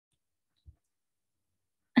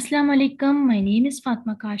Assalamu alaikum. My name is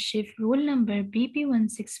Fatma Kashif, roll number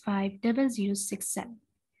BP1650067,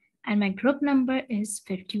 and my group number is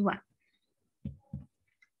 51.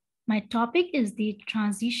 My topic is the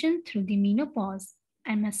transition through the menopause,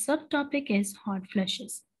 and my subtopic is hot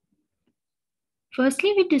flushes.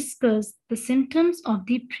 Firstly, we discuss the symptoms of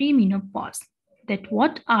the premenopause. That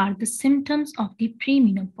what are the symptoms of the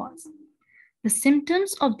premenopause? The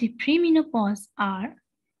symptoms of the premenopause are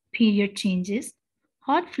period changes,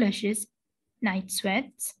 hot flushes, night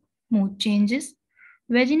sweats, mood changes,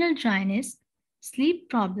 vaginal dryness, sleep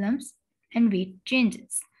problems, and weight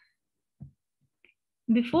changes.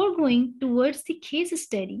 Before going towards the case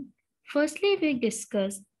study, firstly we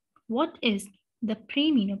discuss what is the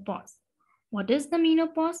premenopause, what is the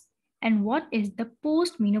menopause, and what is the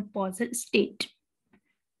postmenopausal state.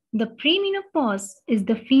 The premenopause is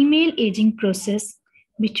the female aging process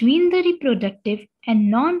between the reproductive and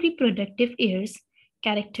non-reproductive years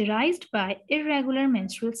characterized by irregular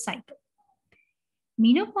menstrual cycle.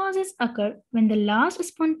 Menopauses occur when the last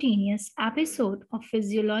spontaneous episode of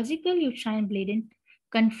physiological uterine bleeding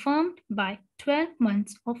confirmed by 12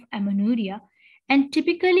 months of amenorrhea and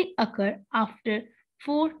typically occur after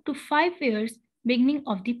 4 to 5 years beginning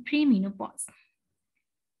of the premenopause.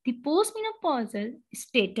 The postmenopausal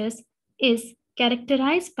status is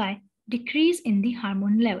characterized by decrease in the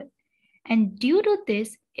hormone level, and due to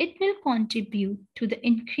this, it will contribute to the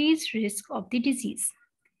increased risk of the disease.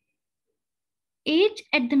 Age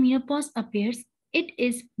at the menopause appears, it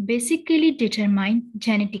is basically determined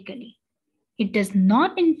genetically. It does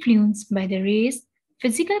not influence by the race,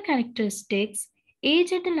 physical characteristics,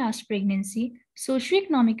 age at the last pregnancy,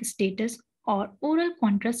 socioeconomic status, or oral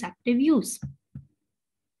contraceptive use.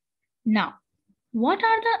 Now, what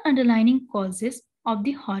are the underlying causes of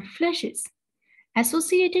the hot flushes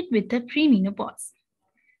associated with the premenopause?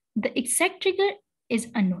 The exact trigger is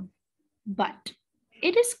unknown, but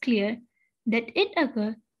it is clear that it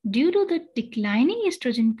occurs due to the declining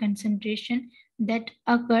estrogen concentration that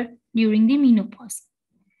occur during the menopause.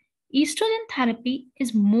 Estrogen therapy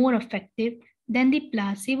is more effective than the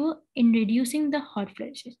placebo in reducing the hot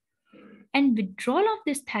flushes, and withdrawal of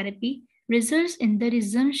this therapy results in the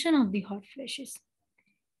resumption of the hot flushes.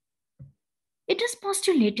 It is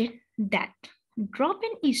postulated that drop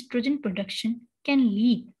in estrogen production can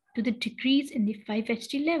lead to the decrease in the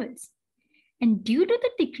 5-HT levels. And due to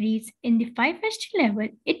the decrease in the 5-HT level,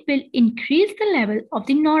 it will increase the level of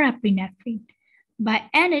the norepinephrine by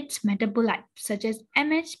and its metabolite such as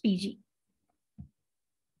MHPG.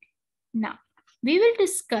 Now, we will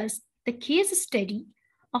discuss the case study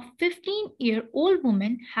of 15-year-old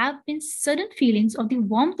woman have been sudden feelings of the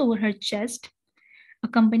warmth over her chest,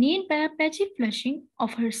 accompanied by a patchy flushing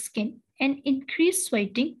of her skin and increased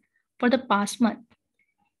sweating for the past month.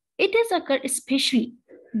 It has occurred especially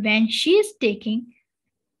when she is taking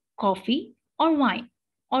coffee or wine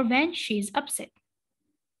or when she is upset.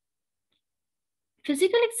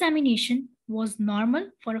 Physical examination was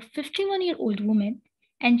normal for a 51-year-old woman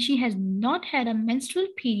and she has not had a menstrual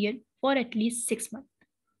period for at least 6 months.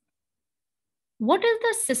 What is the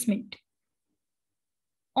assessment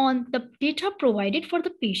on the data provided for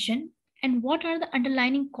the patient and what are the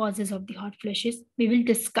underlying causes of the hot flushes we will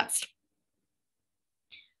discuss.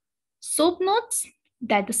 SOAP notes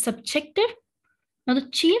that the subjective, now the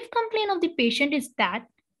chief complaint of the patient is that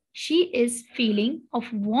she is feeling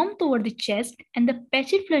of warmth over the chest and the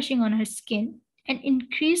patchy flushing on her skin and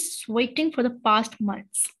increased sweating for the past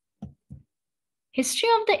months. History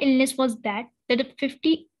of the illness was that a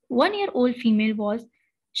 51-year-old female was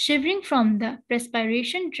shivering from the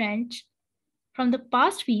perspiration drench from the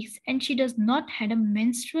past weeks and she does not had a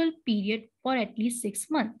menstrual period for at least 6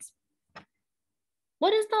 months.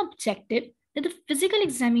 What is the objective? That the physical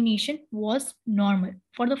examination was normal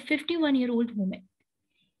for the 51-year-old woman.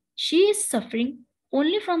 She is suffering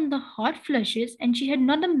only from the hot flushes and she had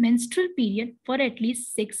not a menstrual period for at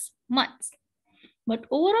least 6 months. But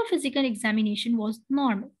overall physical examination was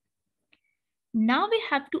normal. Now we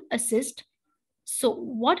have to assess. So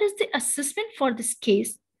what is the assessment for this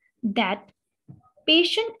case? That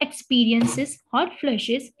patient experiences hot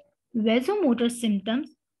flushes, vasomotor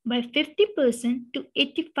symptoms by 50% to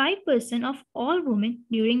 85% of all women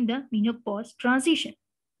during the menopause transition.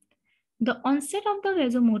 The onset of the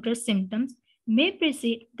vasomotor symptoms may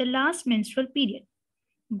precede the last menstrual period,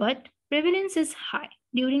 but prevalence is high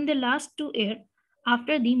during the last 2 years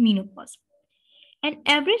after the menopause. An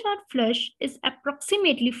average hot flush is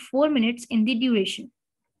approximately 4 minutes in the duration.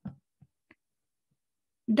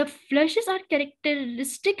 The flushes are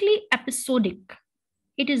characteristically episodic.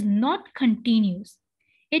 It is not continuous.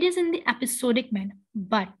 It is in the episodic manner,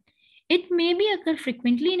 but It may be occur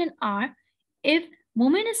frequently in an hour if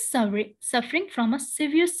woman is suffering from a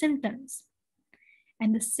severe symptoms.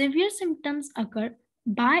 And the severe symptoms occur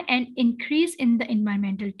by an increase in the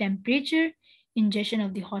environmental temperature, ingestion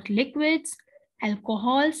of the hot liquids,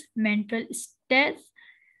 alcohols, mental stress.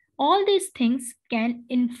 All these things can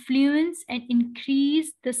influence and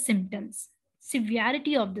increase the symptoms,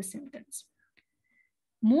 severity of the symptoms.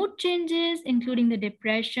 Mood changes, including the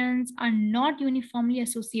depressions, are not uniformly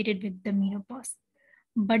associated with the menopause,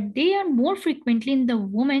 but they are more frequently in the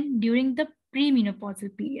woman during the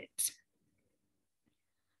premenopausal periods.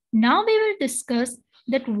 Now we will discuss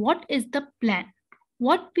that what is the plan,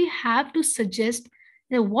 what we have to suggest,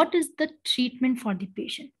 that what is the treatment for the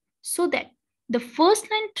patient. So that the first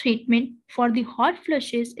line treatment for the hot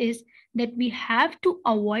flushes is that we have to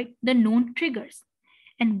avoid the known triggers.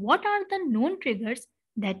 And what are the known triggers?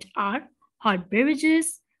 That are hot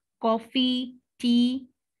beverages, coffee, tea,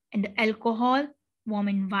 and alcohol, warm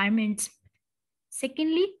environments.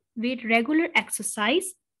 Secondly, with regular exercise,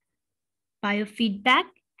 biofeedback,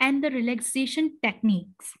 and the relaxation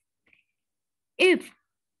techniques. If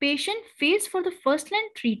patient fails for the first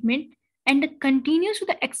line treatment and continues with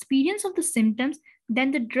the experience of the symptoms,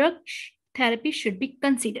 then the therapy should be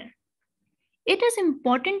considered. It is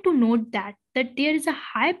important to note that there is a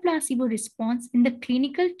high placebo response in the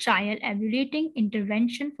clinical trial evaluating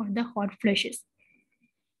intervention for the hot flushes.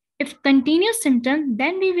 If continuous symptoms,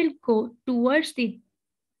 then we will go towards the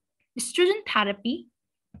estrogen therapy.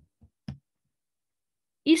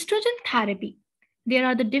 Estrogen therapy. There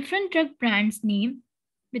are the different drug brands named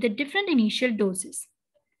with the different initial doses.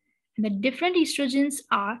 And the different estrogens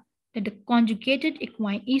are that the conjugated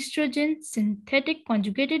equine estrogen, synthetic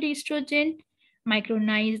conjugated estrogen,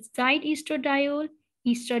 micronized estradiol,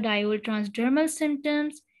 estradiol transdermal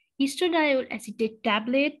symptoms, estradiol acetate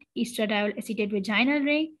tablet, estradiol acetate vaginal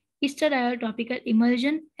ring, estradiol topical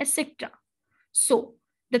emulsion, etc. So,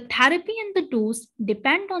 the therapy and the dose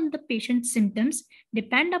depend on the patient's symptoms,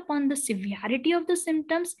 depend upon the severity of the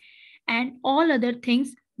symptoms, and all other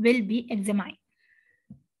things will be examined.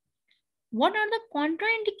 What are the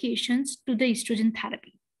contraindications to the estrogen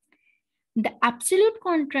therapy? The absolute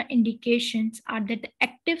contraindications are that the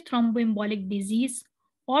active thromboembolic disease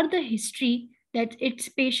or the history that its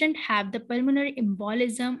patient have the pulmonary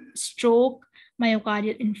embolism, stroke,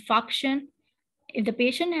 myocardial infarction. If the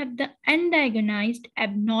patient have the undiagnosed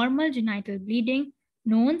abnormal genital bleeding,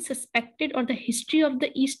 known, suspected, or the history of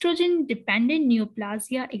the estrogen dependent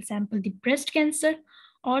neoplasia, example the breast cancer,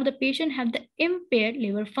 or the patient have the impaired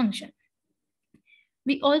liver function.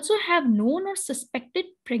 We also have known or suspected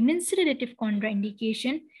pregnancy-related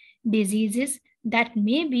contraindication diseases that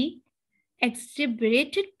may be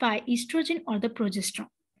exacerbated by estrogen or the progesterone.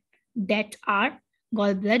 That are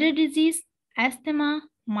gallbladder disease, asthma,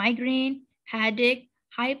 migraine, headache,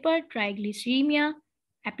 hypertriglyceridemia,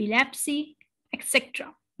 epilepsy,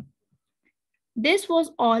 etc. This was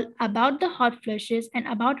all about the hot flushes and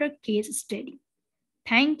about our case study.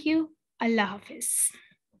 Thank you. Allah Hafiz.